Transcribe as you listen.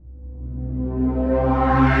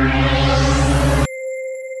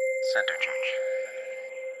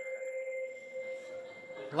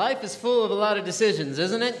Life is full of a lot of decisions,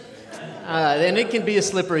 isn't it? And it can be a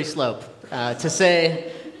slippery slope, to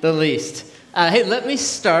say the least. Hey, let me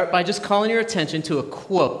start by just calling your attention to a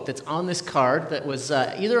quote that's on this card that was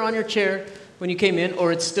either on your chair when you came in,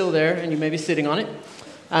 or it's still there and you may be sitting on it.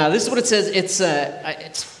 This is what it says.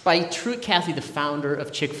 It's by Truett Cathy, the founder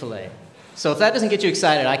of Chick-fil-A. So if that doesn't get you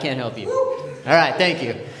excited, I can't help you. All right, thank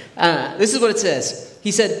you. This is what it says.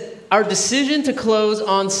 He said, "Our decision to close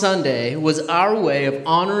on Sunday was our way of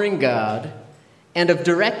honoring God and of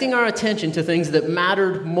directing our attention to things that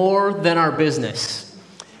mattered more than our business."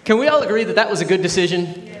 Can we all agree that that was a good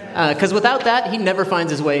decision? Because without that, he never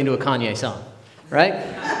finds his way into a Kanye song, right?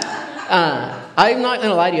 I'm not going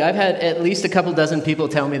to lie to you. I've had at least a couple dozen people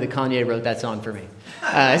tell me that Kanye wrote that song for me.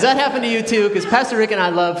 Has that happened to you too? Because Pastor Rick and I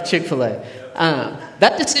love Chick-fil-A.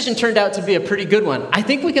 That decision turned out to be a pretty good one. I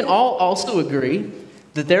think we can all also agree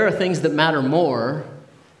that there are things that matter more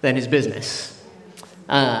than his business.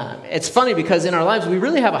 It's funny because in our lives, we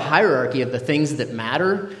really have a hierarchy of the things that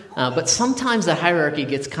matter, but sometimes the hierarchy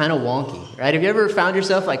gets kind of wonky, right? Have you ever found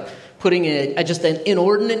yourself like putting just an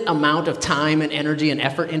inordinate amount of time and energy and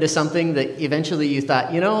effort into something that eventually you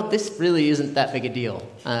thought, this really isn't that big a deal?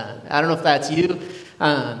 I don't know if that's you.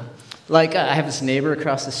 I have this neighbor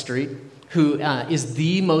across the street who is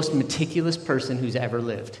the most meticulous person who's ever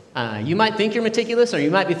lived. You might think you're meticulous, or you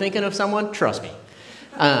might be thinking of someone. Trust me.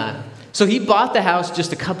 So he bought the house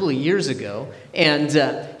just a couple of years ago, and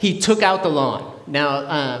he took out the lawn.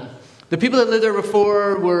 Now, the people that lived there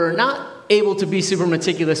before were not able to be super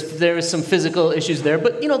meticulous. There was some physical issues there,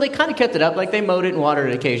 but, they kind of kept it up. Like, they mowed it and watered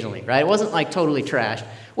it occasionally, right? It wasn't, like, totally trashed.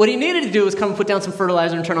 What he needed to do was come and put down some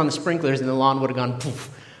fertilizer and turn on the sprinklers, and the lawn would have gone poof.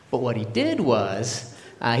 But what he did was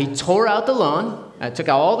he tore out the lawn, took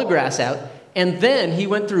all the grass out, and then he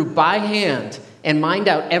went through by hand and mined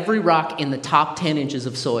out every rock in the top 10 inches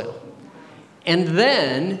of soil. And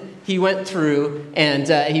then he went through and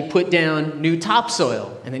he put down new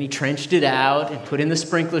topsoil, and then he trenched it out and put in the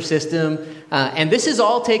sprinkler system. And this has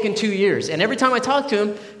all taken 2 years. And every time I talk to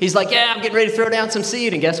him, he's like, yeah, I'm getting ready to throw down some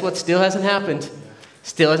seed. And guess what? Still hasn't happened.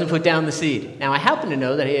 Still hasn't put down the seed. Now, I happen to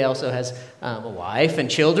know that he also has a wife and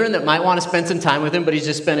children that might want to spend some time with him, but he's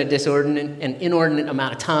just spent an inordinate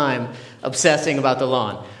amount of time obsessing about the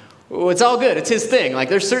lawn. Well, it's all good. It's his thing. Like,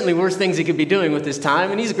 there's certainly worse things he could be doing with his time,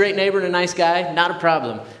 and he's a great neighbor and a nice guy. Not a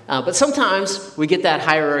problem. But sometimes we get that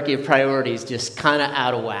hierarchy of priorities just kind of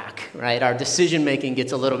out of whack, right? Our decision-making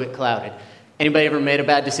gets a little bit clouded. Anybody ever made a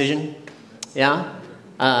bad decision? Yeah?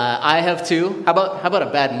 I have too. How about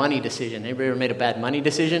a bad money decision? Anybody ever made a bad money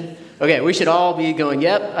decision? Okay, we should all be going,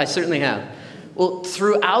 yep, I certainly have. Well,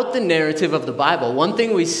 throughout the narrative of the Bible, one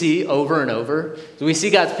thing we see over and over is we see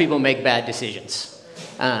God's people make bad decisions.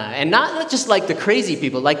 And not just like the crazy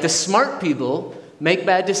people, like the smart people make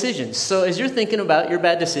bad decisions. So as you're thinking about your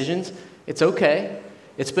bad decisions, it's okay.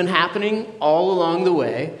 It's been happening all along the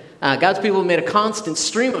way. God's people made a constant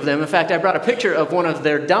stream of them. In fact, I brought a picture of one of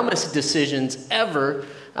their dumbest decisions ever.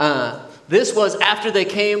 This was after they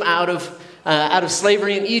came out of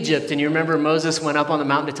slavery in Egypt. And you remember Moses went up on the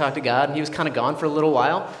mountain to talk to God, and he was kind of gone for a little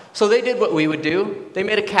while. So they did what we would do. They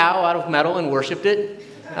made a cow out of metal and worshipped it.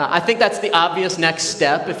 I think that's the obvious next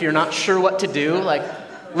step if you're not sure what to do. Like,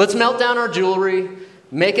 let's melt down our jewelry,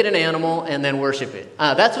 make it an animal, and then worship it.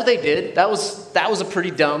 That's what they did. That was a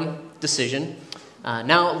pretty dumb decision.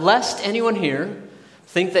 Now, lest anyone here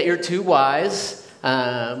think that you're too wise,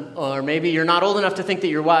 or maybe you're not old enough to think that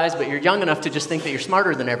you're wise, but you're young enough to just think that you're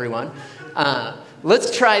smarter than everyone,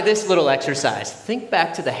 let's try this little exercise. Think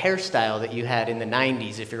back to the hairstyle that you had in the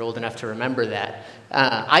 90s, if you're old enough to remember that.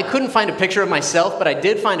 I couldn't find a picture of myself, but I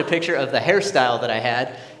did find a picture of the hairstyle that I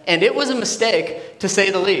had, and it was a mistake, to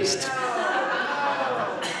say the least.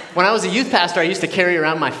 When I was a youth pastor, I used to carry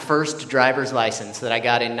around my first driver's license that I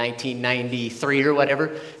got in 1993 or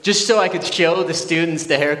whatever, just so I could show the students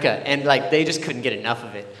the haircut, and they just couldn't get enough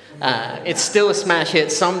of it. It's still a smash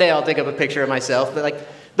hit. Someday I'll dig up a picture of myself, but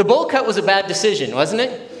the bowl cut was a bad decision, wasn't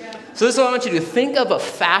it? So this is what I want you to do. Think of a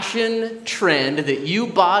fashion trend that you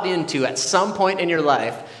bought into at some point in your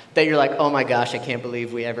life that you're like, oh my gosh, I can't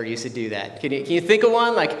believe we ever used to do that. Can you think of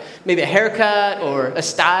one? Like maybe a haircut or a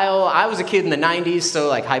style? I was a kid in the 90s, so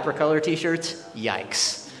hypercolor t-shirts.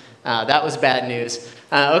 Yikes. That was bad news.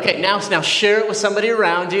 Okay, now share it with somebody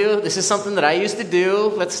around you. This is something that I used to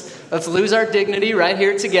do. Let's lose our dignity right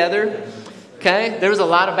here together. Okay? There was a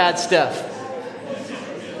lot of bad stuff.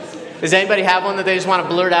 Does anybody have one that they just want to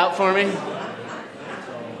blurt out for me?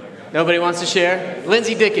 Nobody wants to share?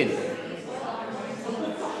 Lindsay Dickin.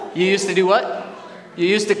 You used to do what? You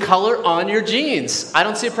used to color on your jeans. I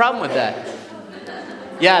don't see a problem with that.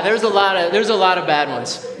 Yeah, there's a lot of bad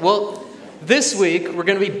ones. Well, This week, we're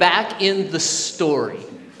going to be back in the story.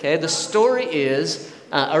 Okay, the story is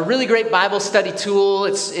a really great Bible study tool.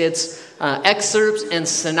 It's excerpts and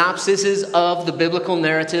synopsises of the biblical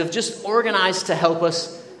narrative, just organized to help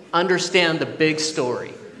us understand the big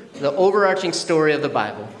story, the overarching story of the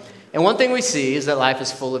Bible. And one thing we see is that life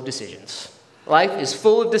is full of decisions. Life is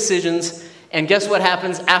full of decisions, and guess what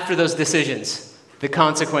happens after those decisions? The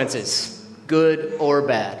consequences, good or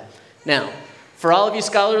bad. Now, for all of you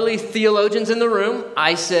scholarly theologians in the room,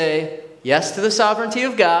 I say yes to the sovereignty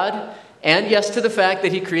of God, and yes to the fact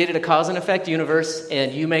that he created a cause and effect universe,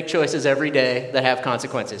 and you make choices every day that have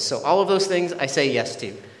consequences. So all of those things I say yes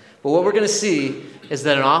to. But what we're going to see is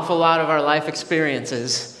that an awful lot of our life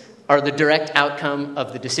experiences are the direct outcome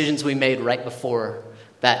of the decisions we made right before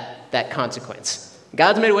that consequence.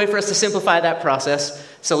 God's made a way for us to simplify that process,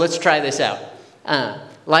 so let's try this out.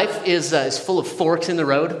 Life is full of forks in the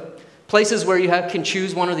road. Places where you can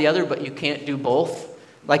choose one or the other, but you can't do both.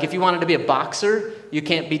 Like if you wanted to be a boxer, you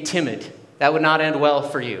can't be timid. That would not end well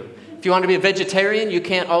for you. If you want to be a vegetarian, you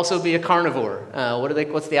can't also be a carnivore.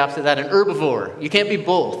 What's the opposite of that? An herbivore. You can't be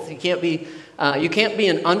both. You can't be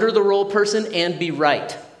an under-the-roll person and be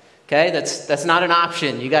right. Okay, that's not an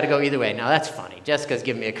option. You got to go either way. Now that's funny. Jessica's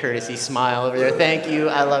giving me a courtesy smile over there. Thank you.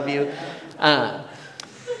 I love you.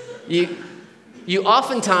 You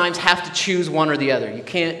oftentimes have to choose one or the other. You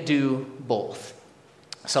can't do both.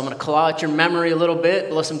 So I'm going to claw at your memory a little bit,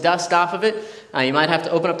 blow some dust off of it. You might have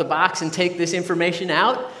to open up the box and take this information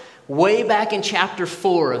out. Way back in chapter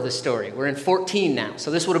 4 of the story. We're in 14 now. So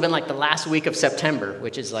this would have been like the last week of September,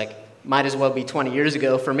 which is might as well be 20 years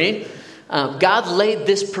ago for me. God laid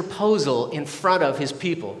this proposal in front of his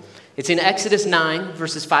people. It's in Exodus 9,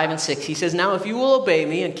 verses 5 and 6. He says, "Now if you will obey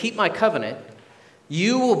me and keep my covenant,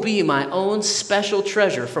 you will be my own special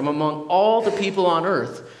treasure from among all the people on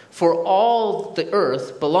earth, for all the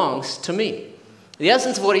earth belongs to me." The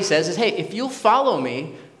essence of what he says is, hey, if you'll follow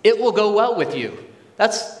me, it will go well with you.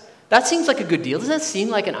 That seems like a good deal. Does that seem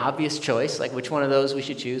like an obvious choice? Like which one of those we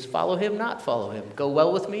should choose? Follow him, not follow him. Go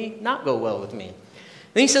well with me, not go well with me.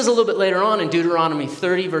 Then he says a little bit later on in Deuteronomy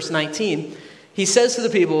 30, verse 19, he says to the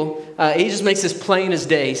people, he just makes this plain as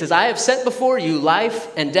day. He says, "I have set before you life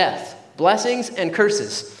and death, blessings and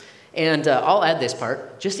curses." And I'll add this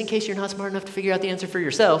part, just in case you're not smart enough to figure out the answer for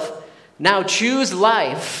yourself. "Now choose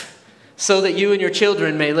life so that you and your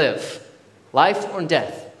children may live." Life or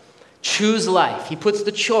death. Choose life. He puts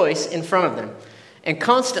the choice in front of them. And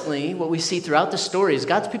constantly, what we see throughout the story is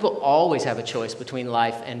God's people always have a choice between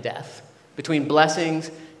life and death, between blessings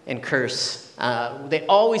and curse. They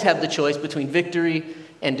always have the choice between victory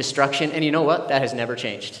and destruction. And you know what? That has never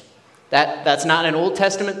changed. That's not an Old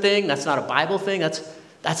Testament thing. That's not a Bible thing.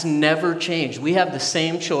 That's never changed. We have the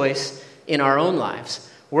same choice in our own lives.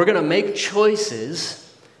 We're going to make choices,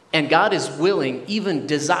 and God is willing, even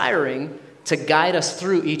desiring, to guide us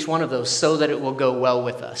through each one of those so that it will go well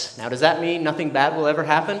with us. Now, does that mean nothing bad will ever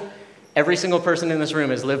happen? Every single person in this room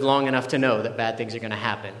has lived long enough to know that bad things are going to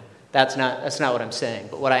happen. That's not what I'm saying.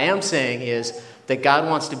 But what I am saying is that God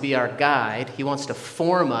wants to be our guide. He wants to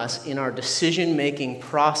form us in our decision-making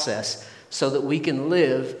process so that we can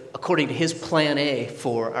live according to his plan A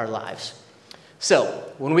for our lives. So,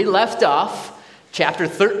 when we left off, chapter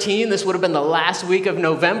 13, this would have been the last week of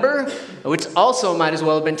November, which also might as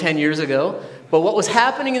well have been 10 years ago. But what was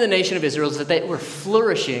happening in the nation of Israel is that they were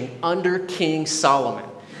flourishing under King Solomon.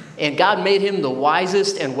 And God made him the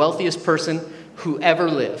wisest and wealthiest person who ever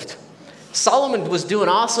lived. Solomon was doing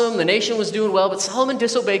awesome, the nation was doing well, but Solomon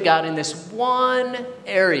disobeyed God in this one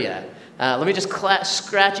area. Let me just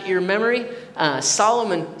scratch at your memory.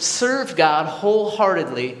 Solomon served God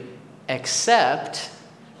wholeheartedly, except,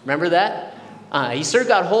 remember that? He served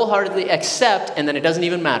God wholeheartedly, except, and then it doesn't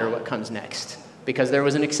even matter what comes next, because there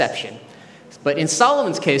was an exception. But in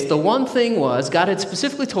Solomon's case, the one thing was, God had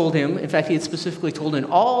specifically told him, in fact, he had specifically told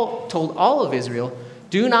all of Israel,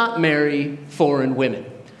 do not marry foreign women.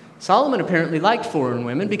 Solomon apparently liked foreign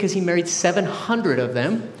women because he married 700 of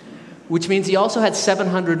them, which means he also had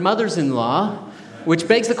 700 mothers-in-law, which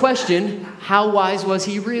begs the question, how wise was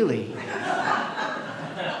he really?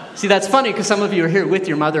 See, that's funny because some of you are here with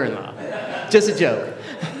your mother-in-law. Just a joke.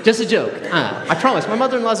 Just a joke. I promise, my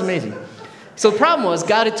mother-in-law's amazing. So the problem was,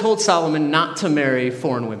 God had told Solomon not to marry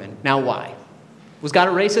foreign women. Now why? Was God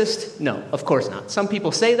a racist? No, of course not. Some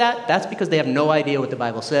people say that. That's because they have no idea what the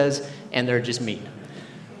Bible says, and they're just mean.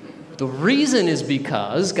 The reason is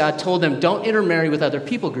because God told them don't intermarry with other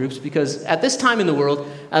people groups, because at this time in the world,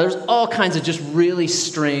 there's all kinds of just really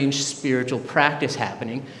strange spiritual practice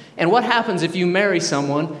happening. And what happens if you marry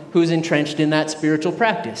someone who's entrenched in that spiritual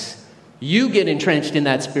practice? You get entrenched in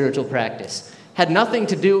that spiritual practice. had nothing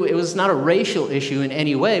to do, it was not a racial issue in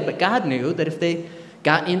any way, but God knew that if they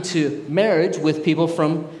got into marriage with people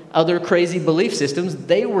from other crazy belief systems,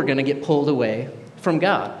 they were going to get pulled away from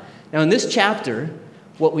God. Now, in this chapter,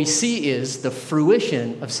 what we see is the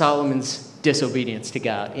fruition of Solomon's disobedience to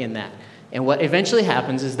God in that. And what eventually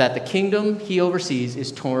happens is that the kingdom he oversees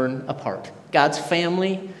is torn apart. God's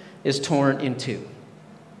family is torn in two.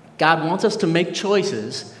 God wants us to make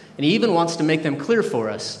choices, and he even wants to make them clear for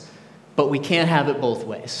us, but we can't have it both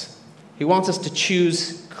ways. He wants us to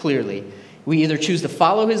choose clearly. We either choose to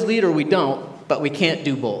follow his lead or we don't, but we can't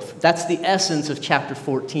do both. That's the essence of chapter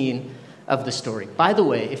 14 of the story. By the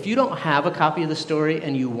way, if you don't have a copy of the story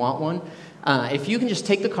and you want one, if you can just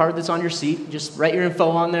take the card that's on your seat, just write your info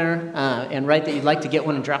on there, and write that you'd like to get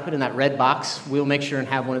one and drop it in that red box. We'll make sure and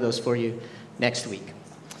have one of those for you next week.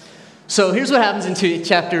 So here's what happens in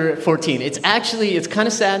chapter 14. It's kind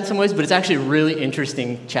of sad in some ways, but it's actually a really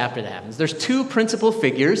interesting chapter that happens. There's two principal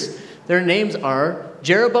figures. Their names are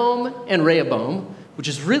Jeroboam and Rehoboam, which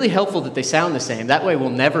is really helpful that they sound the same. That way we'll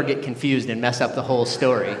never get confused and mess up the whole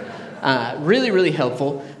story. Really, really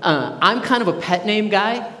helpful. I'm kind of a pet name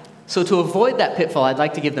guy, so to avoid that pitfall, I'd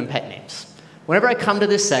like to give them pet names. Whenever I come to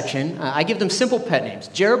this section, I give them simple pet names.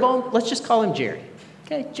 Jeroboam, let's just call him Jerry.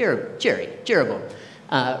 Okay, Jeroboam.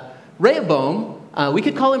 Rehoboam, we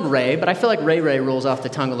could call him Ray, but I feel like Ray rolls off the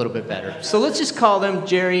tongue a little bit better. So let's just call them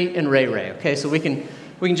Jerry and Ray. Okay, so we can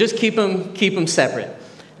just keep them separate.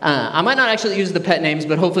 I might not actually use the pet names,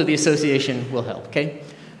 but hopefully the association will help. Okay,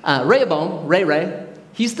 Rehoboam, Ray.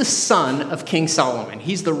 He's the son of King Solomon.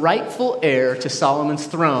 He's the rightful heir to Solomon's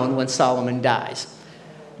throne when Solomon dies.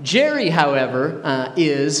 Jerry, however,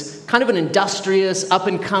 is kind of an industrious,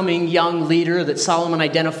 up-and-coming young leader that Solomon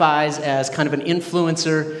identifies as kind of an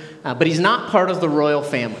influencer, but he's not part of the royal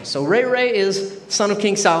family. So Ray is son of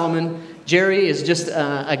King Solomon. Jerry is just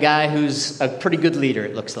a guy who's a pretty good leader,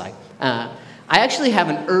 it looks like. I actually have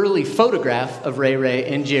an early photograph of Ray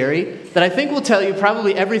and Jerry that I think will tell you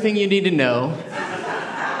probably everything you need to know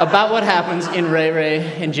about what happens in Ray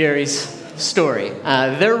and Jerry's story.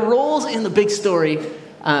 Their roles in the big story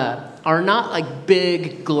are not like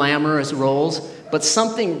big, glamorous roles, but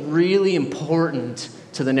something really important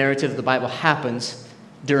to the narrative of the Bible happens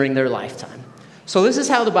during their lifetime. So this is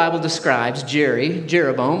how the Bible describes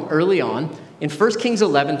Jeroboam, early on, in 1 Kings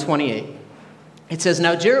 11:28. It says,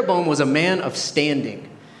 "Now Jeroboam was a man of standing,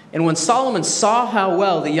 and when Solomon saw how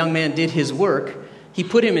well the young man did his work, he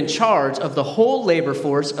put him in charge of the whole labor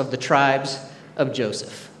force of the tribes of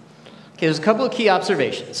Joseph." Okay, there's a couple of key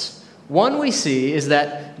observations. One we see is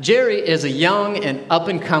that Jerry is a young and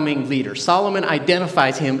up-and-coming leader. Solomon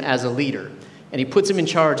identifies him as a leader, and he puts him in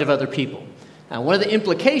charge of other people. Now, one of the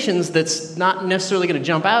implications that's not necessarily going to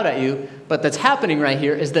jump out at you, but that's happening right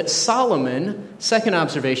here, is that Solomon, second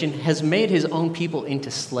observation, has made his own people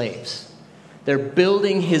into slaves. They're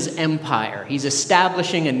building his empire. He's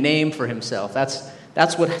establishing a name for himself.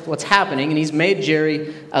 That's what's happening, and he's made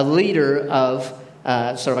Jerry a leader of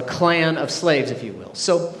sort of a clan of slaves, if you will.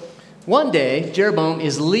 So one day, Jeroboam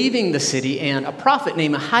is leaving the city, and a prophet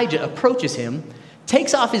named Ahijah approaches him,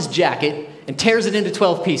 takes off his jacket, and tears it into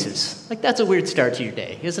 12 pieces. Like, that's a weird start to your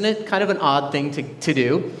day, isn't it? Kind of an odd thing to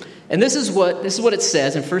do. And this is what it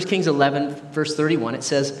says in 1 Kings 11, verse 31. It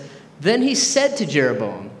says, "Then he said to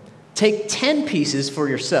Jeroboam, 'Take 10 pieces for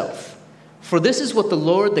yourself, for this is what the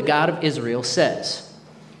Lord, the God of Israel, says.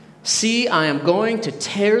 See, I am going to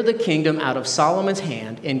tear the kingdom out of Solomon's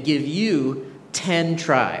hand and give you 10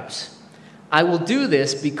 tribes. I will do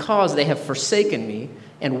this because they have forsaken me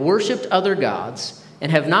and worshipped other gods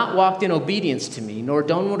and have not walked in obedience to me, nor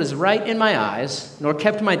done what is right in my eyes, nor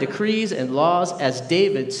kept my decrees and laws as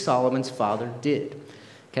David, Solomon's father, did.'"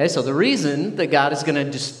 Okay, so the reason that God is going to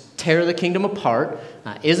just tear the kingdom apart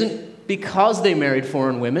isn't because they married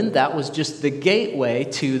foreign women. That was just the gateway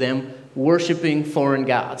to them worshiping foreign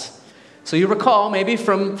gods. So you recall maybe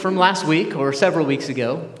from last week or several weeks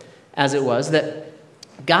ago, as it was, that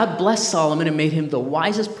God blessed Solomon and made him the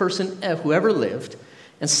wisest person who ever lived.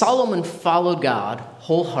 And Solomon followed God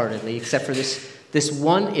wholeheartedly, except for this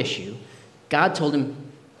one issue. God told him,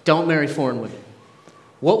 don't marry foreign women.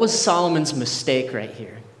 What was Solomon's mistake right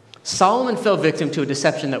here? Solomon fell victim to a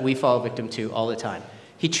deception that we fall victim to all the time.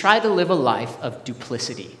 He tried to live a life of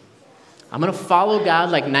duplicity. I'm going to follow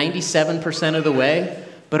God like 97% of the way,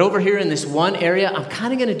 but over here in this one area, I'm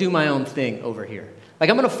kind of going to do my own thing over here.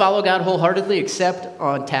 Like, I'm going to follow God wholeheartedly except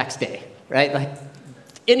on tax day, right? Like,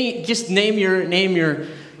 just name your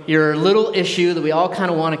your little issue that we all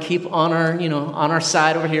kind of want to keep on our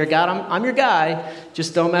side over here. God, I'm your guy.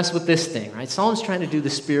 Just don't mess with this thing, right? Solomon's trying to do the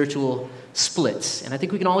spiritual splits. And I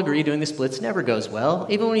think we can all agree doing the splits never goes well.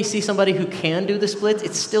 Even when you see somebody who can do the splits,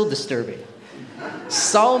 it's still disturbing.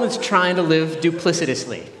 Solomon's trying to live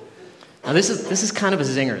duplicitously. Now, this is kind of a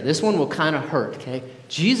zinger. This one will kind of hurt, okay?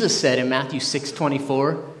 Jesus said in Matthew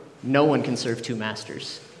 6:24, no one can serve two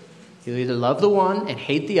masters. He'll either love the one and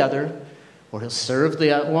hate the other, or he'll serve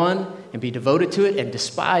the one and be devoted to it and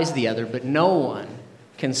despise the other, but no one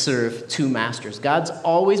can serve two masters. God's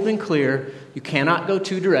always been clear, you cannot go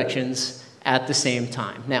two directions at the same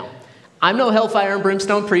time. Now, I'm no hellfire and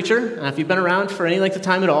brimstone preacher. If you've been around for any length of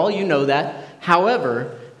time at all, you know that.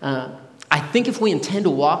 However, I think if we intend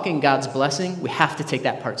to walk in God's blessing, we have to take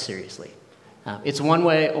that part seriously. It's one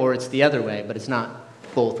way or it's the other way, but it's not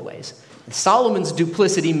both ways. And Solomon's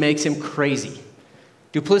duplicity makes him crazy.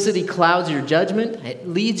 Duplicity clouds your judgment. It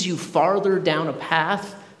leads you farther down a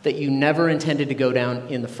path that you never intended to go down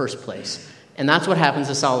in the first place. And that's what happens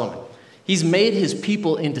to Solomon. He's made his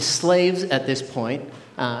people into slaves at this point.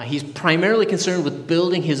 He's primarily concerned with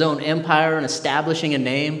building his own empire and establishing a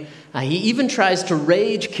name. He even tries to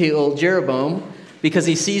rage kill Jeroboam because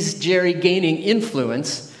he sees Jerry gaining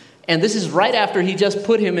influence. And this is right after he just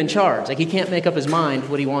put him in charge. Like, he can't make up his mind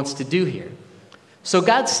what he wants to do here. So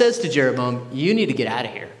God says to Jeroboam, you need to get out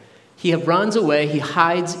of here. He runs away. He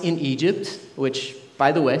hides in Egypt, which,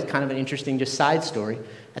 by the way, is kind of an interesting just side story.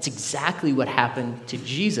 That's exactly what happened to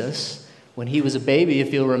Jesus when he was a baby,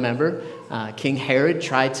 if you'll remember. King Herod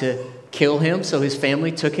tried to kill him, so his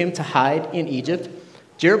family took him to hide in Egypt.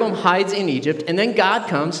 Jeroboam hides in Egypt, and then God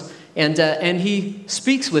comes and he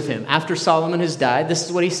speaks with him after Solomon has died. This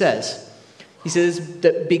is what he says. He says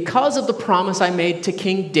that because of the promise I made to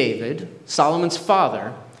King David, Solomon's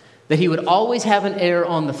father, that he would always have an heir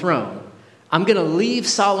on the throne, I'm going to leave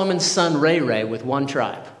Solomon's son Ray with one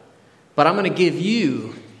tribe, but I'm going to give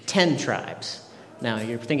you 10 tribes. Now,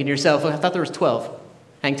 you're thinking to yourself, I thought there was 12.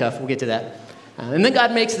 Hang tough, we'll get to that. And then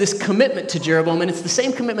God makes this commitment to Jeroboam, and it's the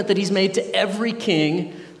same commitment that he's made to every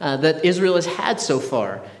king that Israel has had so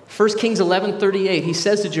far. 1 Kings 11:38, he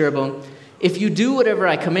says to Jeroboam, if you do whatever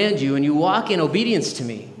I command you, and you walk in obedience to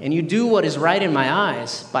me, and you do what is right in my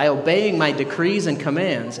eyes, by obeying my decrees and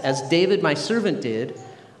commands, as David my servant did,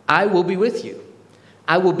 I will be with you.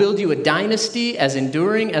 I will build you a dynasty as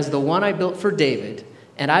enduring as the one I built for David,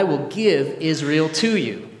 and I will give Israel to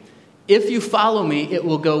you. If you follow me, it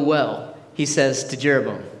will go well, he says to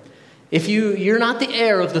Jeroboam. You're not the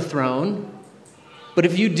heir of the throne, but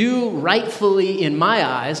if you do rightfully in my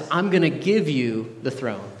eyes, I'm going to give you the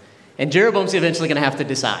throne. And Jeroboam's eventually going to have to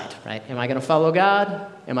decide, right? Am I going to follow God?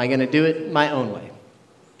 Am I going to do it my own way?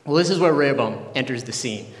 Well, this is where Rehoboam enters the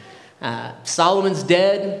scene. Solomon's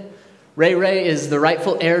dead. Ray is the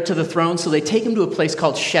rightful heir to the throne, so they take him to a place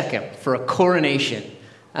called Shechem for a coronation.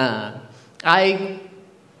 I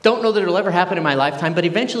don't know that it'll ever happen in my lifetime, but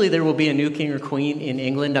eventually there will be a new king or queen in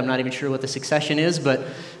England. I'm not even sure what the succession is, but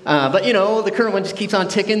the current one just keeps on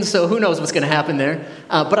ticking, so who knows what's going to happen there.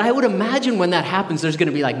 But I would imagine when that happens, there's going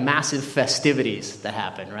to be like massive festivities that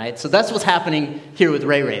happen, right? So that's what's happening here with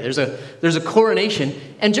Ray. There's a coronation,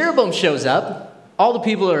 and Jeroboam shows up. All the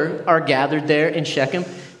people are gathered there in Shechem,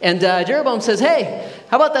 and Jeroboam says, hey,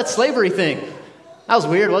 how about that slavery thing? That was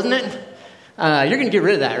weird, wasn't it? You're going to get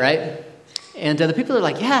rid of that, right? And the people are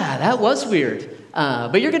like, yeah, that was weird.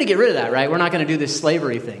 But you're going to get rid of that, right? We're not going to do this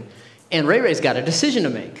slavery thing. And Ray's got a decision to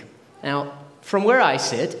make. Now, from where I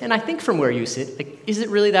sit, and I think from where you sit, is it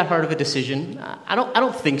really that hard of a decision? I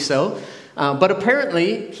don't think so. But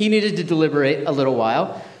apparently, he needed to deliberate a little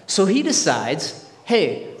while. So he decides,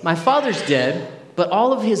 hey, my father's dead, but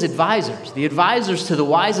all of his advisors, the advisors to the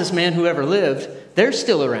wisest man who ever lived, they're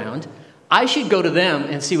still around. I should go to them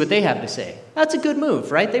and see what they have to say. That's a good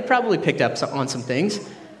move, right? They probably picked up on some things.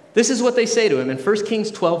 This is what they say to him in 1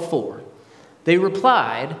 Kings 12:4. They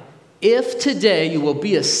replied, if today you will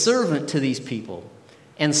be a servant to these people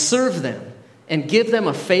and serve them and give them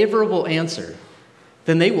a favorable answer,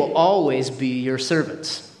 then they will always be your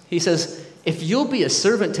servants. He says, if you'll be a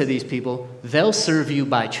servant to these people, they'll serve you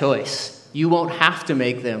by choice. You won't have to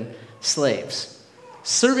make them slaves.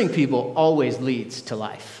 Serving people always leads to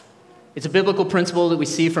life. It's a biblical principle that we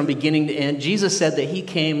see from beginning to end. Jesus said that he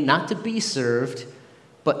came not to be served,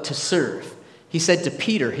 but to serve. He said to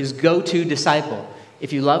Peter, his go-to disciple,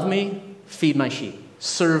 if you love me, feed my sheep,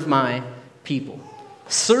 serve my people.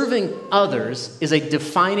 Serving others is a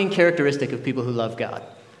defining characteristic of people who love God.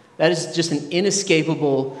 That is just an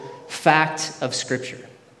inescapable fact of Scripture.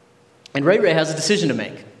 And Ray has a decision to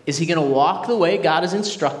make. Is he going to walk the way God is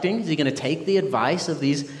instructing? Is he going to take the advice of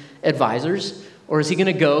these advisors? or is he going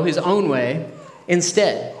to go his own way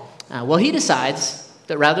instead? Well, he decides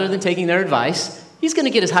that rather than taking their advice, he's going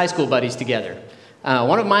to get his high school buddies together.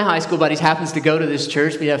 One of my high school buddies happens to go to this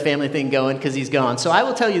church. We have a family thing going because he's gone. So I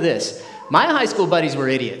will tell you this. My high school buddies were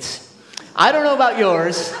idiots. I don't know about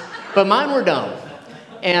yours, but mine were dumb.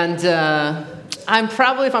 And I'm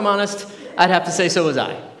probably, if I'm honest, I'd have to say so was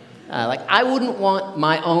I. I wouldn't want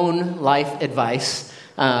my own life advice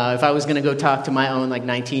if I was going to go talk to my own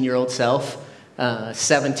 19-year-old self,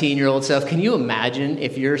 17-year-old self. Can you imagine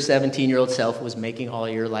if your 17-year-old self was making all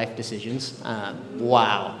your life decisions?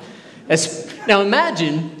 Wow. Now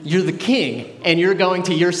imagine you're the king and you're going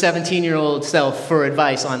to your 17-year-old self for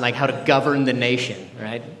advice on how to govern the nation,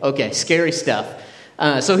 right? Okay, scary stuff.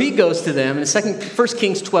 So he goes to them in 1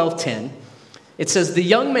 Kings 12:10. It says, "The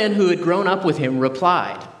young man who had grown up with him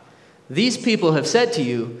replied, 'These people have said to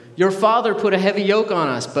you, your father put a heavy yoke on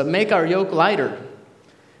us, but make our yoke lighter.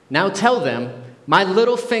 Now tell them, my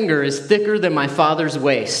little finger is thicker than my father's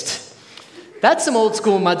waist.'" That's some old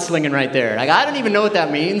school mudslinging right there. I don't even know what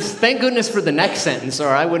that means. Thank goodness for the next sentence, or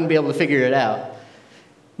I wouldn't be able to figure it out.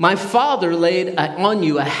 "My father laid on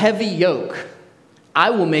you a heavy yoke. I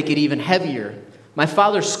will make it even heavier. My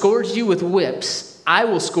father scourged you with whips. I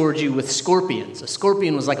will scourge you with scorpions." A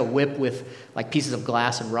scorpion was like a whip with pieces of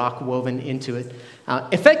glass and rock woven into it.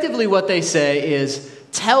 Effectively what they say is,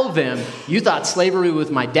 tell them, you thought slavery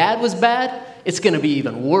with my dad was bad? It's going to be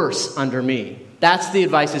even worse under me. That's the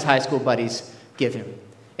advice his high school buddies give him.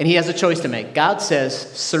 And he has a choice to make. God says,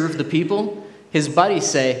 serve the people. His buddies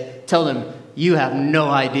say, tell them, you have no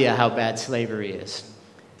idea how bad slavery is.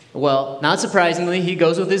 Well, not surprisingly, he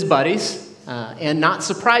goes with his buddies. And not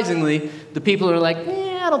surprisingly, the people are like,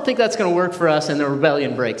 I don't think that's going to work for us, and the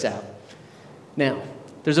rebellion breaks out. Now,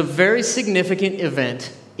 there's a very significant event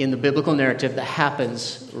in the biblical narrative that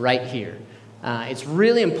happens right here. It's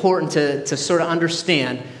really important to sort of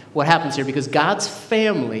understand what happens here, because God's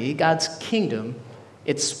family, God's kingdom,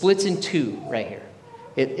 it splits in two right here.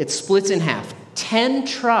 It splits in half. 10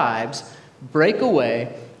 tribes break away,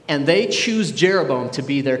 and they choose Jeroboam to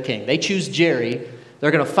be their king. They choose Jerry.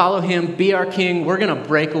 They're going to follow him, be our king. We're going to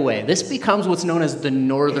break away. This becomes what's known as the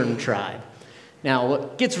northern tribe. Now,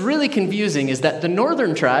 what gets really confusing is that the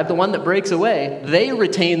northern tribe, the one that breaks away, they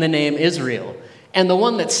retain the name Israel. And the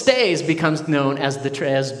one that stays becomes known as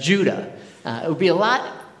Judah. It would be a lot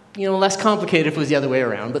less complicated if it was the other way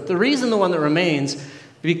around. But the reason the one that remains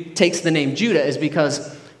takes the name Judah is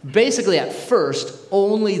because basically at first,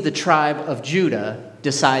 only the tribe of Judah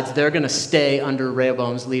decides they're going to stay under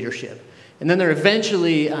Rehoboam's leadership. And then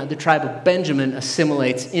eventually the tribe of Benjamin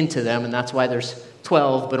assimilates into them, and that's why there's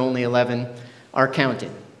 12, but only 11 are counted.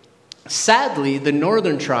 Sadly, the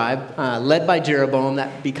northern tribe, led by Jeroboam,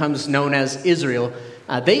 that becomes known as Israel,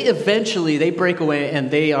 they break away and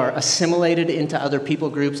they are assimilated into other people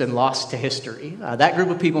groups and lost to history. That group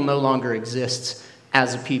of people no longer exists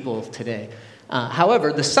as a people today.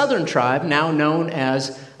 However, the southern tribe, now known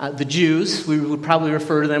as the Jews, we would probably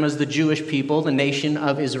refer to them as the Jewish people, the nation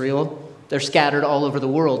of Israel. They're scattered all over the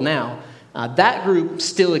world now. That group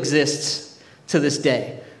still exists to this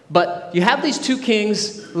day. But you have these two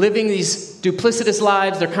kings living these duplicitous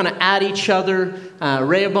lives. They're kind of at each other.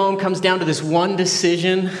 Rehoboam comes down to this one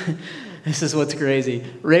decision. This is what's crazy.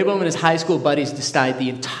 Rehoboam and his high school buddies decide the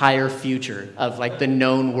entire future of the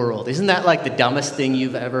known world. Isn't that the dumbest thing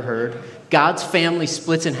you've ever heard? God's family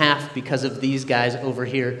splits in half because of these guys over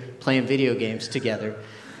here playing video games together.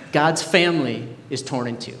 God's family is torn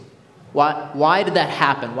in two. Why did that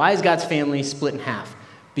happen? Why is God's family split in half?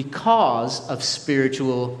 Because of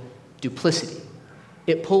spiritual duplicity.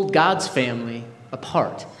 It pulled God's family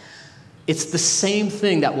apart. It's the same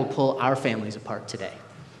thing that will pull our families apart today.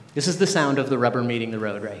 This is the sound of the rubber meeting the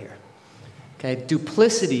road right here. Okay,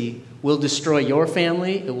 duplicity will destroy your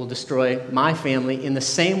family. It will destroy my family in the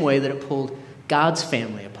same way that it pulled God's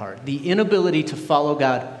family apart. The inability to follow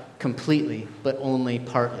God completely, but only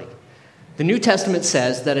partly. The New Testament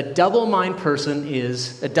says that a double-minded person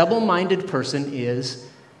is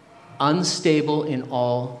unstable in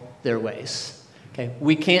all their ways. Okay,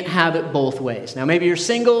 we can't have it both ways. Now, maybe you're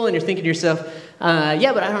single and you're thinking to yourself,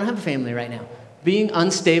 yeah, but I don't have a family right now. Being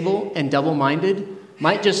unstable and double-minded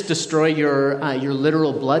might just destroy your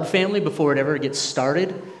literal blood family before it ever gets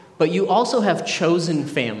started, but you also have chosen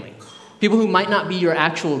family. People who might not be your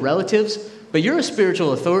actual relatives, but you're a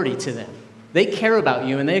spiritual authority to them. They care about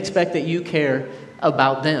you and they expect that you care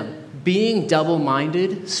about them. Being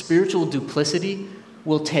double-minded, spiritual duplicity,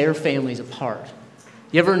 will tear families apart.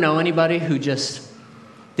 You ever know anybody who just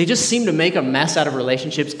seem to make a mess out of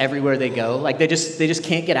relationships everywhere they go? They just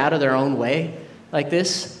can't get out of their own way like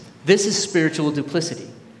this? This is spiritual duplicity.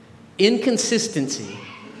 Inconsistency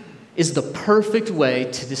is the perfect way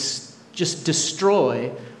to just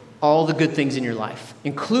destroy all the good things in your life,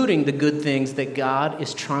 including the good things that God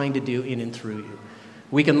is trying to do in and through you.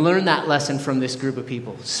 We can learn that lesson from this group of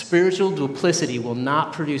people. Spiritual duplicity will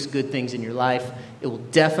not produce good things in your life. It will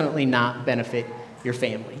definitely not benefit your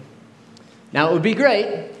family. Now, it would be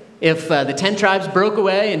great if the 10 tribes broke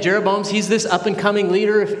away and he's this up-and-coming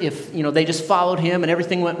leader, if they just followed him and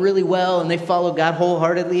everything went really well and they followed God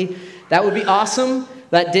wholeheartedly. That would be awesome.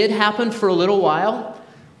 That did happen for a little while.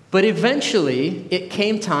 But eventually, it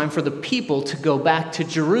came time for the people to go back to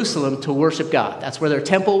Jerusalem to worship God. That's where their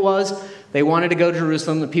temple was. They wanted to go to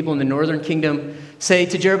Jerusalem. The people in the northern kingdom say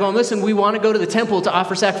to Jeroboam, listen, we want to go to the temple to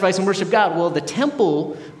offer sacrifice and worship God. Well, the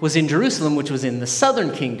temple was in Jerusalem, which was in the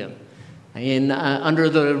southern kingdom, under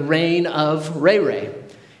the reign of Ray.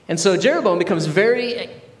 And so Jeroboam becomes very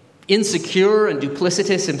insecure and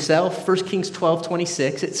duplicitous himself. 1 Kings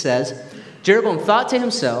 12:26, it says, Jeroboam thought to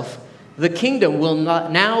himself, the kingdom will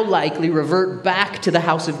not now likely revert back to the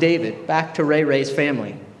house of David, back to Ray's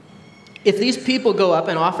family. If these people go up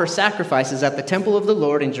and offer sacrifices at the temple of the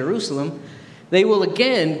Lord in Jerusalem, they will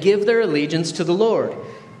again give their allegiance to the Lord,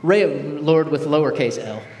 Lord with lowercase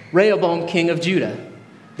l, Rehoboam, king of Judah.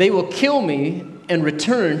 They will kill me and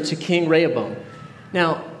return to King Rehoboam.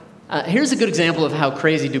 Now, here's a good example of how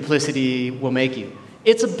crazy duplicity will make you.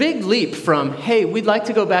 It's a big leap from, hey, we'd like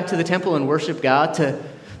to go back to the temple and worship God, to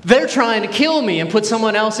they're trying to kill me and put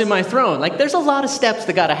someone else in my throne. Like, there's a lot of steps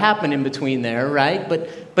that got to happen in between there, right?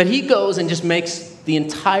 But he goes and just makes the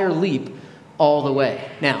entire leap all the way.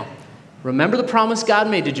 Now, remember the promise God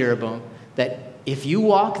made to Jeroboam, that if you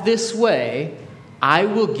walk this way, I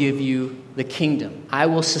will give you the kingdom. I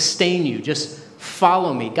will sustain you. Just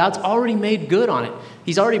follow me. God's already made good on it.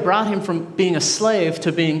 He's already brought him from being a slave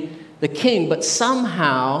to being the king, but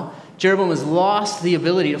somehow Jeroboam has lost the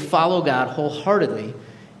ability to follow God wholeheartedly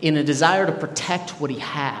in a desire to protect what he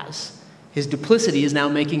has. His duplicity is now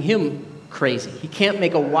making him crazy. He can't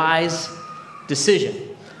make a wise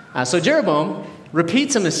decision. So Jeroboam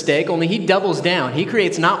repeats a mistake, only he doubles down. He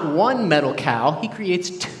creates not one metal cow, he creates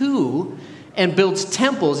two and builds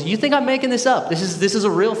temples. You think I'm making this up? This is a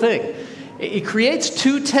real thing. He creates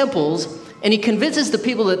two temples, and he convinces the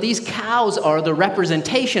people that these cows are the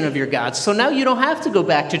representation of your gods. So now you don't have to go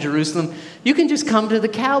back to Jerusalem. You can just come to the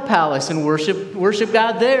cow palace and worship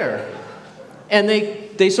God there. And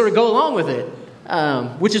they sort of go along with it,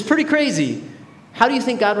 which is pretty crazy. How do you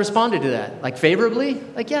think God responded to that? Like, favorably?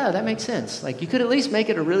 Like, yeah, that makes sense. Like, you could at least make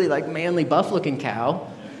it a really, like, manly, buff-looking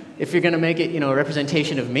cow if you're going to make it, a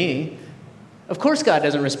representation of me. Of course God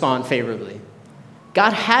doesn't respond favorably.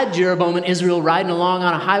 God had Jeroboam and Israel riding along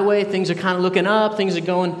on a highway. Things are kind of looking up. Things are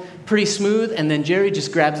going pretty smooth. And then Jerry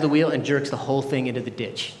just grabs the wheel and jerks the whole thing into the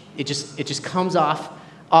ditch. It just comes off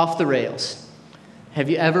the rails. Have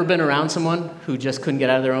you ever been around someone who just couldn't get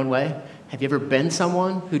out of their own way? Have you ever been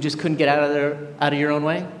someone who just couldn't get out of your own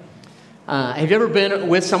way? Have you ever been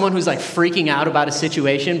with someone who's like freaking out about a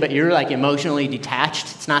situation, but you're like emotionally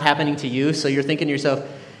detached? It's not happening to you. So you're thinking to yourself,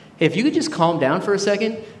 if you could just calm down for a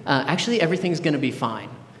second, actually everything's going to be fine.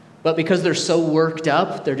 But because they're so worked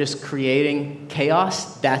up, they're just creating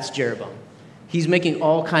chaos. That's Jeroboam. He's making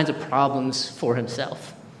all kinds of problems for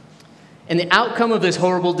himself. And the outcome of this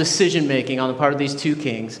horrible decision-making on the part of these two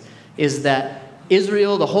kings is that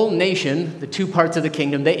Israel, the whole nation, the two parts of the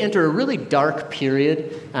kingdom, they enter a really dark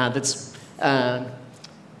period that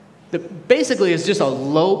basically is just a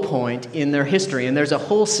low point in their history. And there's a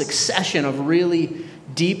whole succession of really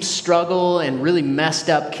deep struggle and really messed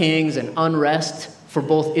up kings and unrest for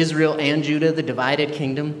both Israel and Judah, the divided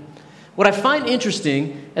kingdom. What I find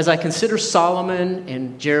interesting as I consider Solomon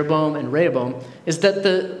and Jeroboam and Rehoboam is that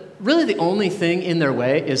the only thing in their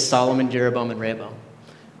way is Solomon, Jeroboam, and Rehoboam.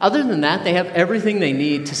 Other than that, they have everything they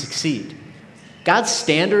need to succeed. God's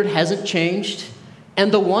standard hasn't changed,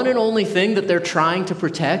 and the one and only thing that they're trying to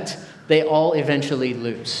protect, they all eventually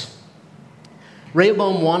lose.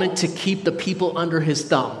 Rehoboam wanted to keep the people under his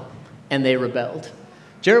thumb, and they rebelled.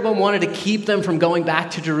 Jeroboam wanted to keep them from going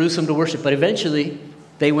back to Jerusalem to worship, but eventually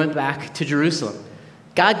they went back to Jerusalem.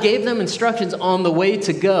 God gave them instructions on the way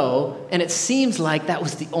to go, and it seems like that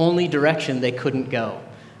was the only direction they couldn't go.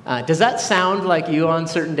 Does that sound like you on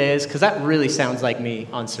certain days? Because that really sounds like me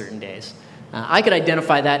on certain days. I could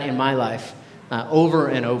identify that in my life over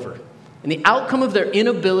and over. And the outcome of their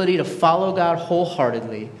inability to follow God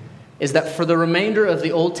wholeheartedly is that for the remainder of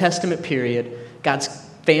the Old Testament period, God's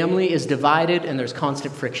family is divided and there's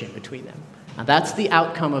constant friction between them. Now, that's the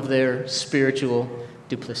outcome of their spiritual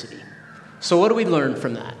duplicity. So what do we learn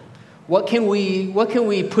from that? What can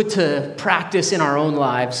we put to practice in our own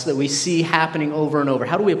lives that we see happening over and over?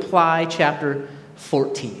 How do we apply chapter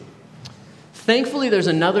 14? Thankfully, there's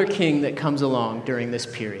another king that comes along during this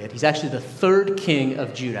period. He's actually the third king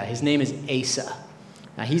of Judah. His name is Asa.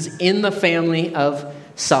 He's in the family of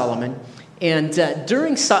Solomon. And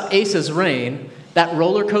during Asa's reign, that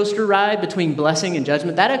roller coaster ride between blessing and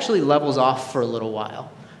judgment, that actually levels off for a little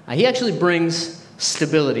while. He actually brings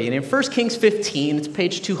stability. And in 1 Kings 15, it's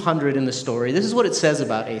page 200 in the story, this is what it says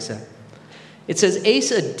about Asa. It says,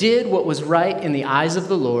 Asa did what was right in the eyes of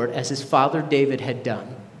the Lord as his father David had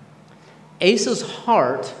done. Asa's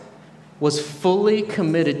heart was fully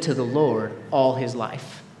committed to the Lord all his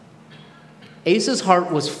life. Asa's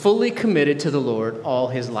heart was fully committed to the Lord all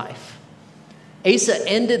his life. Asa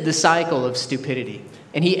ended the cycle of stupidity,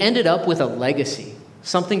 and he ended up with a legacy,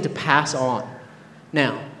 something to pass on.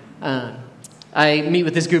 Now, I meet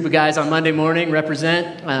with this group of guys on Monday morning,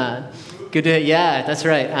 represent. Yeah, that's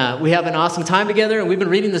right. We have an awesome time together, and we've been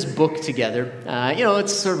reading this book together.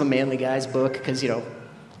 It's sort of a manly guy's book, because,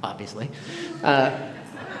 obviously.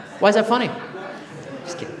 Why is that funny?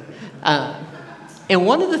 Just kidding. And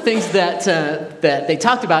one of the things that they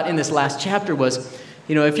talked about in this last chapter was,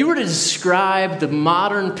 if you were to describe the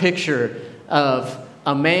modern picture of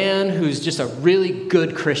a man who's just a really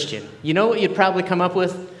good Christian, you know what you'd probably come up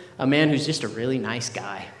with? A man who's just a really nice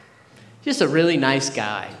guy. Just a really nice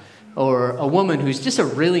guy. Or a woman who's just a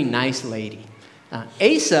really nice lady.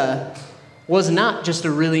 Asa was not just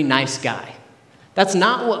a really nice guy. That's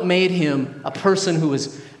not what made him a person who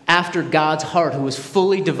was after God's heart, who was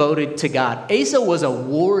fully devoted to God. Asa was a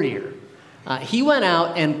warrior. He went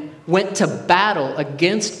out and went to battle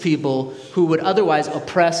against people who would otherwise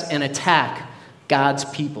oppress and attack God's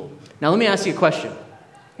people. Now, let me ask you a question.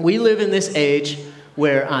 We live in this age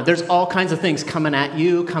where there's all kinds of things coming at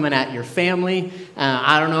you, coming at your family.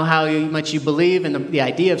 I don't know how much you believe in the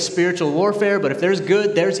idea of spiritual warfare, but if there's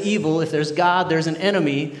good, there's evil. If there's God, there's an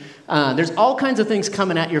enemy. There's all kinds of things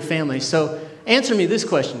coming at your family. So answer me this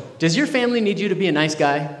question. Does your family need you to be a nice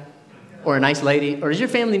guy or a nice lady? Or does your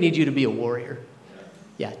family need you to be a warrior?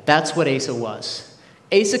 Yeah, that's what Asa was.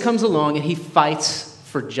 Asa comes along and he fights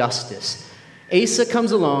for justice. Asa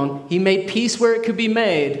comes along, he made peace where it could be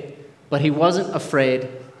made, but he wasn't afraid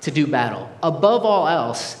to do battle. Above all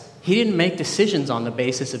else, he didn't make decisions on the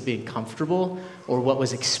basis of being comfortable or what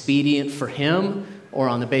was expedient for him or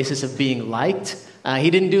on the basis of being liked.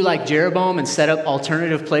 He didn't do like Jeroboam and set up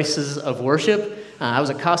alternative places of worship. I was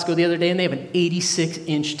at Costco the other day and they have an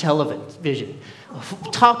 86-inch television.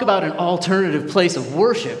 Talk about an alternative place of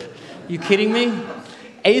worship. You kidding me?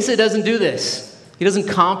 Asa doesn't do this. He doesn't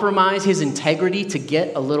compromise his integrity to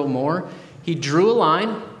get a little more. He drew a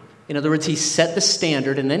line. In other words, he set the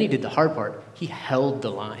standard, and then he did the hard part. He held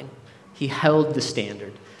the line. He held the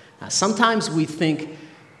standard. Sometimes we think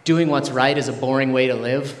doing what's right is a boring way to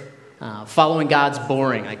live. Following God's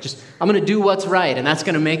boring. I'm going to do what's right, and that's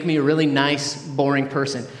going to make me a really nice, boring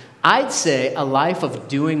person. I'd say a life of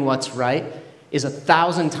doing what's right is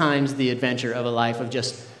 1,000 times the adventure of a life of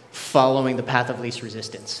just following the path of least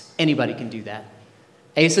resistance. Anybody can do that.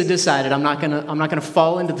 Asa decided, I'm not going to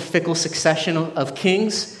fall into the fickle succession of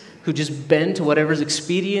kings who just bend to whatever's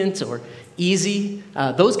expedient or easy.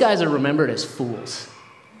 Those guys are remembered as fools.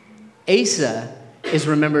 Asa is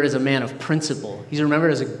remembered as a man of principle. He's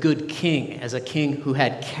remembered as a good king, as a king who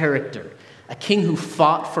had character, a king who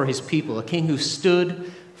fought for his people, a king who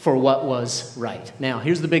stood for what was right. Now,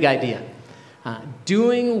 here's the big idea.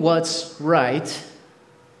 Doing what's right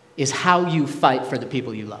is how you fight for the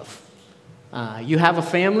people you love. You have a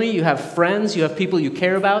family, you have friends, you have people you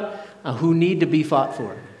care about who need to be fought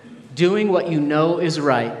for. Doing what you know is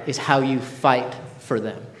right is how you fight for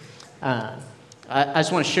them. I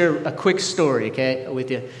just want to share a quick story, okay, with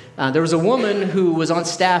you. There was a woman who was on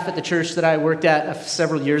staff at the church that I worked at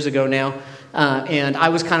several years ago now, and I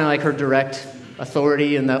was kind of like her direct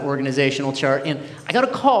authority in the organizational chart. And I got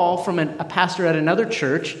a call from a pastor at another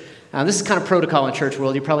church. This is kind of protocol in church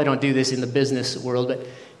world. You probably don't do this in the business world, but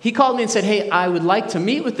he called me and said, hey, I would like to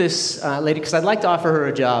meet with this lady because I'd like to offer her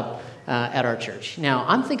a job at our church. Now,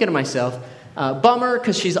 I'm thinking to myself, bummer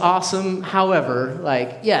because she's awesome. However,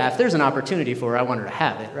 if there's an opportunity for her, I want her to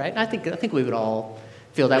have it, right? And I think we would all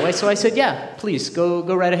feel that way. So I said, yeah, please go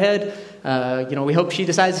right ahead. We hope she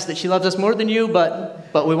decides that she loves us more than you,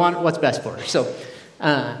 but we want what's best for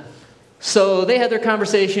her. So they had their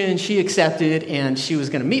conversation. She accepted, and she was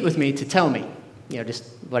going to meet with me to tell me, just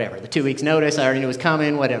whatever, the 2 weeks notice. I already knew it was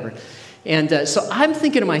coming, whatever. And so I'm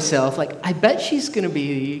thinking to myself, I bet she's going to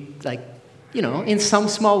be in some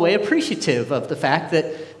small way appreciative of the fact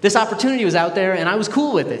that this opportunity was out there and I was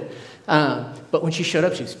cool with it. But when she showed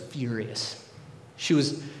up, she was furious. She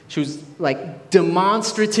was like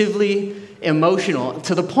demonstratively emotional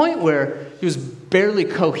to the point where she was barely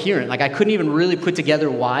coherent. Like I couldn't even really put together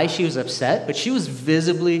why she was upset, but she was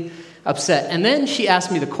visibly upset. And then she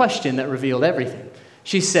asked me the question that revealed everything.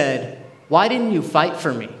 She said, "Why didn't you fight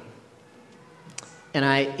for me?" And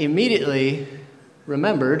I immediately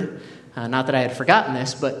remembered, not that I had forgotten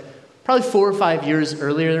this, but probably 4 or 5 years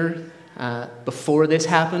earlier, before this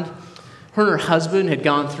happened, her and her husband had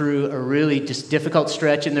gone through a really just difficult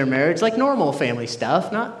stretch in their marriage, like normal family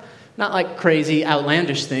stuff, not like crazy,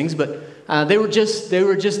 outlandish things, but they were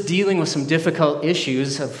just dealing with some difficult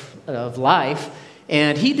issues of life.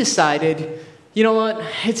 And he decided, you know what,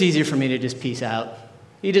 it's easier for me to just peace out.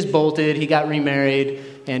 He just bolted, he got remarried,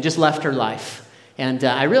 and just left her life. And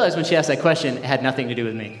I realized when she asked that question, it had nothing to do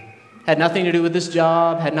with me. Had nothing to do with this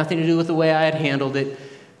job, had nothing to do with the way I had handled it.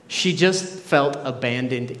 She just felt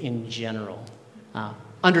abandoned in general.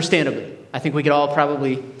 Understandably, I think we could all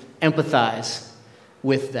probably empathize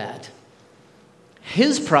with that.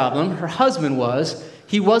 His problem, her husband, was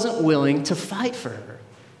he wasn't willing to fight for her.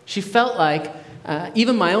 She felt like,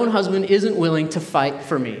 even my own husband isn't willing to fight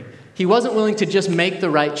for me. He wasn't willing to just make the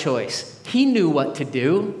right choice. He knew what to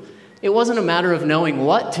do. It wasn't a matter of knowing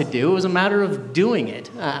what to do. It was a matter of doing it.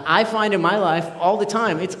 I find in my life all the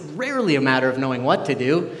time, it's rarely a matter of knowing what to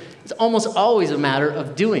do. It's almost always a matter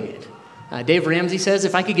of doing it. Dave Ramsey says,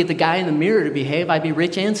 if I could get the guy in the mirror to behave, I'd be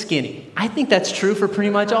rich and skinny. I think that's true for pretty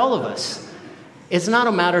much all of us. It's not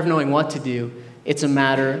a matter of knowing what to do. It's a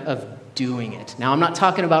matter of doing it. Now, I'm not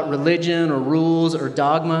talking about religion or rules or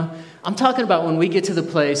dogma. I'm talking about when we get to the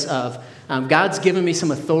place of God's given me some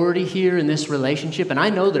authority here in this relationship, and I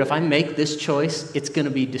know that if I make this choice, it's going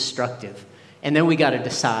to be destructive. And then we got to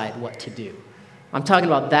decide what to do. I'm talking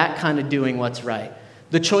about that kind of doing what's right.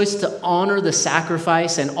 The choice to honor the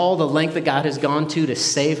sacrifice and all the length that God has gone to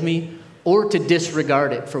save me, or to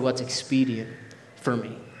disregard it for what's expedient for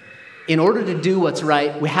me. In order to do what's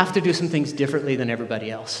right, we have to do some things differently than everybody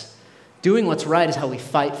else. Doing what's right is how we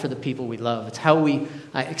fight for the people we love. It's how we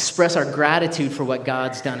express our gratitude for what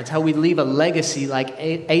God's done. It's how we leave a legacy like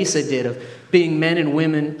Asa did of being men and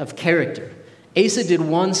women of character. Asa did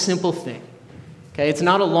one simple thing. Okay, it's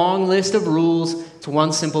not a long list of rules. It's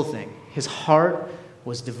one simple thing. His heart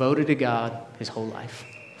was devoted to God his whole life,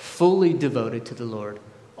 fully devoted to the Lord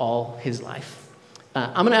all his life.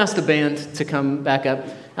 I'm going to ask the band to come back up.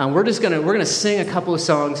 We're going to sing a couple of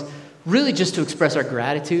songs, really just to express our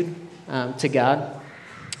gratitude to God.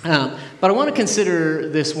 But I want to consider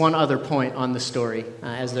this one other point on the story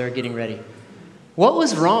as they're getting ready. What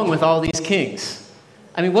was wrong with all these kings?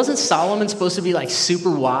 I mean, wasn't Solomon supposed to be like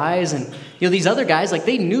super wise? And these other guys, like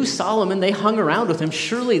they knew Solomon, they hung around with him.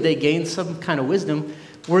 Surely they gained some kind of wisdom.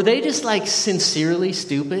 Were they just like sincerely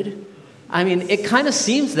stupid? I mean, it kind of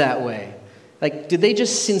seems that way. Like, did they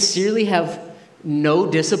just sincerely have no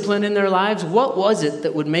discipline in their lives? What was it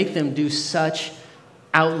that would make them do such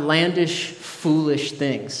outlandish, foolish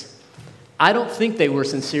things? I don't think they were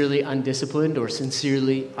sincerely undisciplined or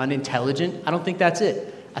sincerely unintelligent. I don't think that's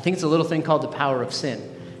it. I think it's a little thing called the power of sin,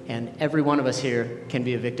 and every one of us here can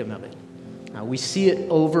be a victim of it. We see it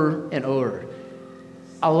over and over.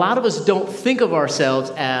 A lot of us don't think of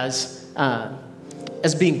ourselves as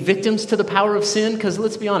being victims to the power of sin, because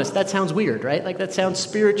let's be honest, that sounds weird, right? Like that sounds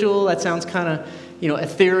spiritual, that sounds kind of,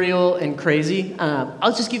 ethereal and crazy.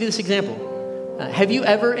 I'll just give you this example. Have you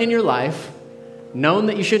ever in your life known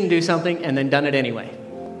that you shouldn't do something and then done it anyway?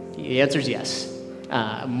 The answer is yes.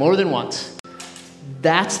 More than once.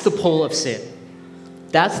 That's the pull of sin.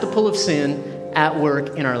 That's the pull of sin at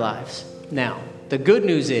work in our lives. Now, the good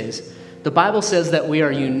news is, the Bible says that we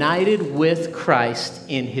are united with Christ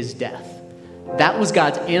in his death. That was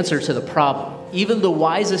God's answer to the problem. Even the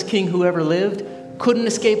wisest king who ever lived couldn't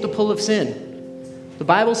escape the pull of sin. The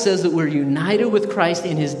Bible says that we're united with Christ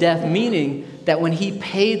in his death, meaning that when he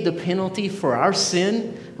paid the penalty for our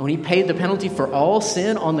sin, and when he paid the penalty for all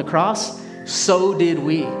sin on the cross, so did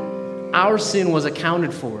we. Our sin was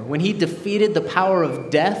accounted for. When he defeated the power of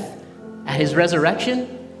death at his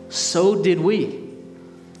resurrection, so did we.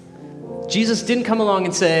 Jesus didn't come along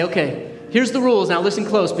and say, okay, here's the rules, now listen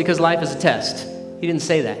close because life is a test. He didn't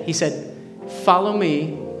say that. He said, follow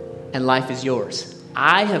me and life is yours.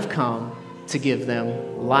 I have come to give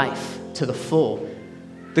them life to the full.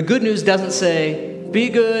 The good news doesn't say, be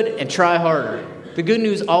good and try harder. The good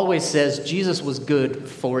news always says Jesus was good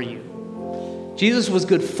for you. Jesus was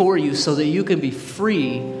good for you so that you can be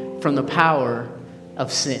free from the power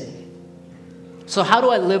of sin. So how do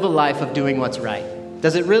I live a life of doing what's right?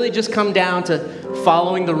 Does it really just come down to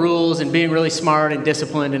following the rules and being really smart and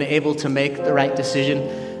disciplined and able to make the right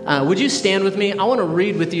decision? Would you stand with me? I want to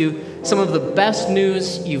read with you some of the best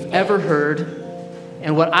news you've ever heard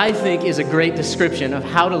and what I think is a great description of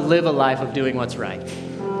how to live a life of doing what's right.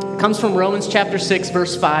 It comes from Romans chapter 6,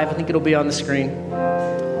 verse 5. I think it'll be on the screen.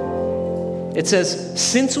 It says,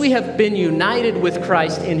 "Since we have been united with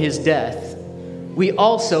Christ in his death, we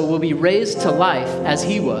also will be raised to life as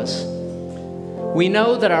he was. We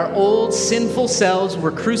know that our old sinful selves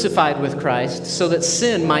were crucified with Christ so that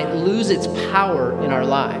sin might lose its power in our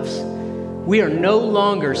lives. We are no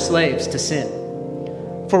longer slaves to sin.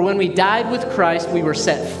 For when we died with Christ, we were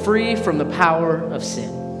set free from the power of sin.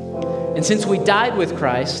 And since we died with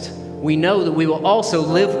Christ, we know that we will also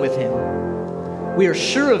live with him. We are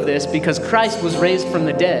sure of this because Christ was raised from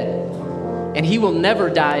the dead, and he will never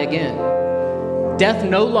die again. Death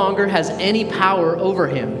no longer has any power over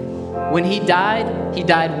him. When he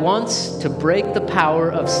died once to break the power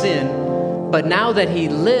of sin, but now that he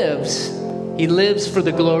lives for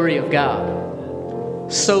the glory of God.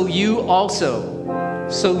 So you also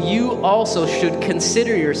should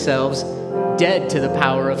consider yourselves dead to the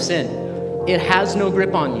power of sin. It has no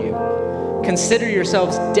grip on you. Consider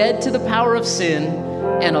yourselves dead to the power of sin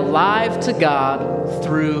and alive to God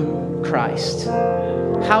through Christ."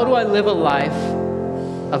 How do I live a life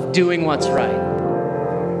of doing what's right?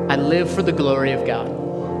 I live for the glory of God.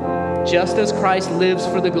 Just as Christ lives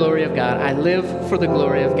for the glory of God, I live for the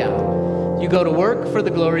glory of God. You go to work for the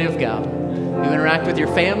glory of God. You interact with your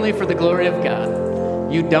family for the glory of God.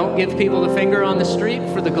 You don't give people the finger on the street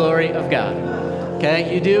for the glory of God.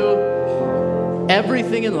 Okay? You do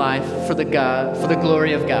everything in life for the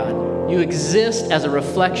glory of God. You exist as a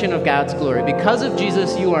reflection of God's glory. Because of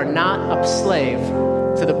Jesus, you are not a slave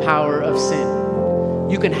to the power of sin.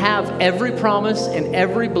 You can have every promise and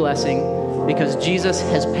every blessing because Jesus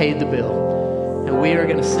has paid the bill. And we are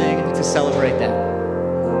going to sing to celebrate that.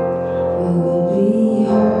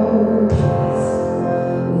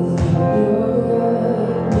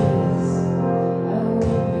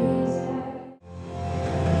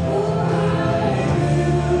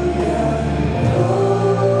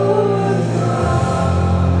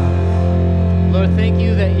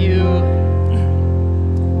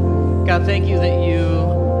 God, thank you that you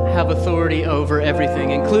have authority over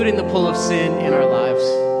everything, including the pull of sin in our lives.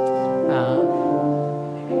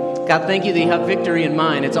 God, thank you that you have victory in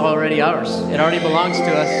mind. It's already ours. It already belongs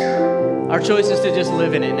to us. Our choice is to just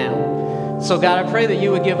live in it now. So God, I pray that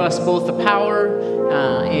you would give us both the power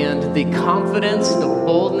and the confidence, the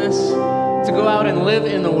boldness to go out and live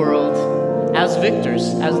in the world as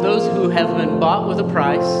victors, as those who have been bought with a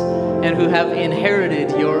price and who have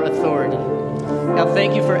inherited your authority. God,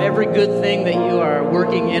 thank you for every good thing that you are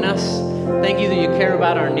working in us. Thank you that you care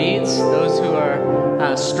about our needs, those who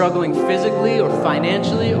are struggling physically or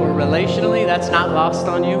financially or relationally. That's not lost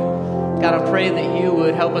on you. God, I pray that you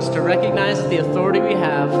would help us to recognize the authority we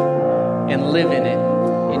have and live in it.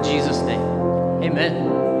 In Jesus' name,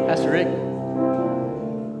 amen. Pastor Rick.